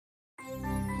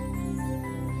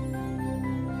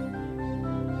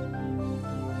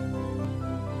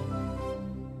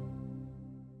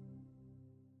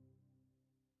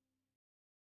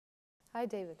Hi,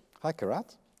 David. Hi,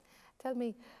 Karat. Tell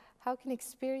me, how can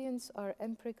experience or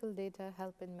empirical data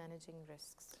help in managing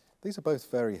risks? These are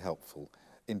both very helpful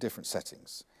in different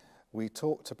settings. We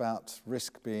talked about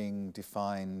risk being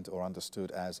defined or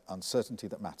understood as uncertainty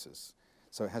that matters.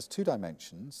 So it has two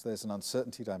dimensions. There's an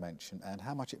uncertainty dimension and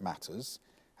how much it matters.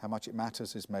 How much it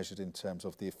matters is measured in terms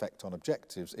of the effect on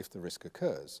objectives if the risk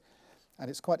occurs. And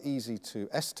it's quite easy to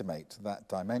estimate that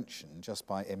dimension just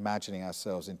by imagining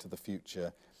ourselves into the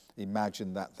future,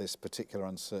 imagine that this particular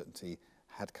uncertainty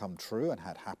had come true and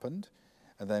had happened,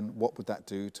 and then what would that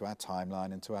do to our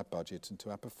timeline and to our budget and to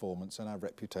our performance and our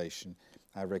reputation,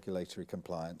 our regulatory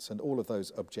compliance and all of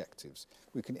those objectives.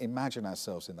 We can imagine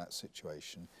ourselves in that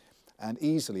situation and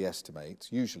easily estimate,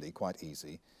 usually quite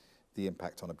easy, the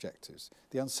impact on objectives.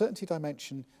 The uncertainty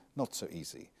dimension, not so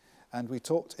easy. And we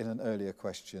talked in an earlier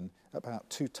question about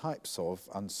two types of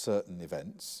uncertain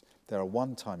events. There are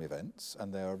one-time events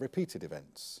and there are repeated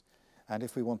events. And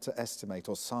if we want to estimate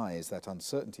or size that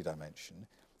uncertainty dimension,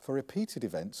 for repeated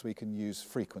events we can use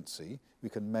frequency, we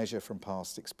can measure from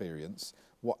past experience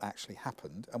what actually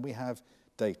happened, and we have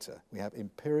data. We have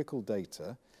empirical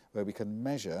data where we can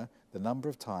measure the number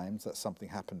of times that something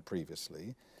happened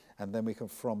previously, and then we can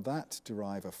from that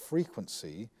derive a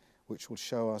frequency which will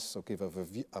show us or give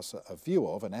us a view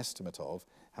of, an estimate of,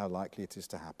 how likely it is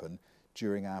to happen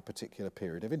during our particular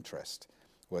period of interest,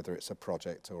 whether it's a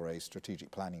project or a strategic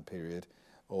planning period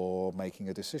or making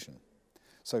a decision.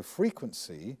 So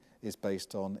frequency is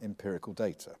based on empirical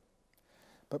data.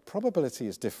 But probability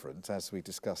is different, as we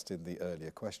discussed in the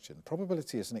earlier question.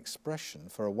 Probability is an expression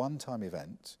for a one-time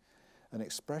event, an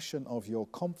expression of your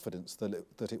confidence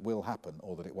that it will happen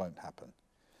or that it won't happen.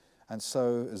 And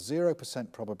so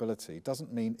 0% probability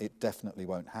doesn't mean it definitely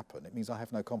won't happen. It means I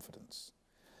have no confidence.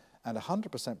 And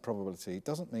 100% probability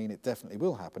doesn't mean it definitely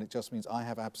will happen. It just means I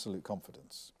have absolute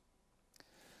confidence.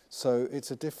 So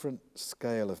it's a different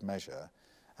scale of measure.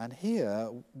 And here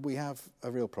we have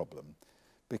a real problem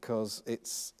because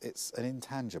it's an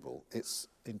intangible. It's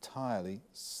entirely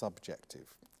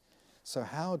subjective. So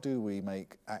how do we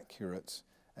make accurate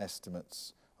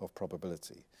estimates of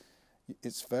probability?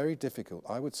 It's very difficult.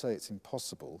 I would say it's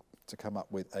impossible to come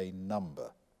up with a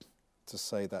number to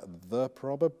say that the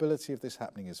probability of this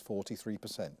happening is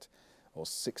 43% or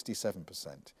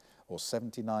 67% or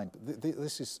 79%.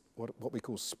 This is what we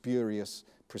call spurious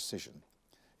precision.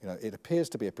 You know, it appears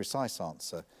to be a precise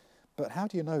answer, but how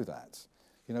do you know that?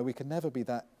 You know, we can never be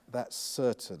that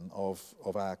certain of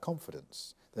our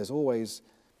confidence. There's always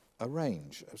a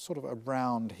range, sort of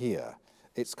around here.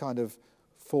 It's kind of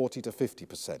 40 to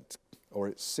 50%, or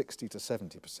it's 60 to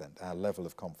 70%, our level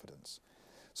of confidence.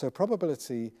 So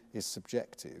probability is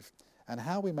subjective, and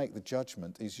how we make the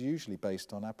judgment is usually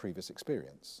based on our previous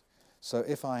experience. So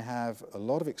if I have a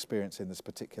lot of experience in this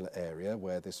particular area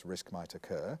where this risk might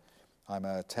occur, I'm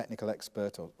a technical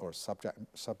expert or a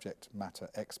subject matter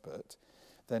expert,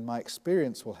 then my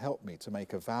experience will help me to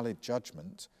make a valid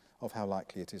judgment of how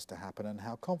likely it is to happen and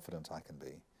how confident I can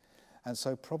be. And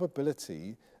so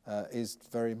probability is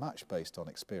very much based on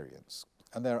experience.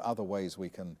 And there are other ways we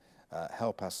can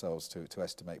help ourselves to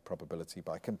estimate probability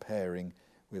by comparing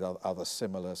with other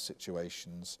similar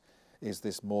situations. Is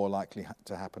this more likely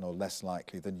to happen or less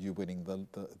likely than you winning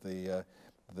the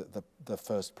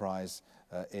first prize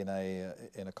in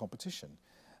a competition?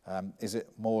 Is it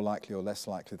more likely or less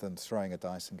likely than throwing a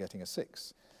dice and getting a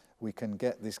 6? We can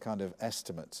get this kind of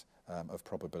estimate of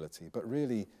probability, but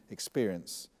really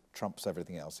experience trumps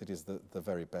everything else. It is the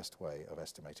very best way of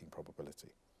estimating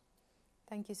probability.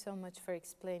 Thank you so much for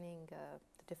explaining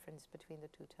the difference between the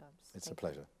two terms. It's a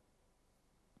pleasure.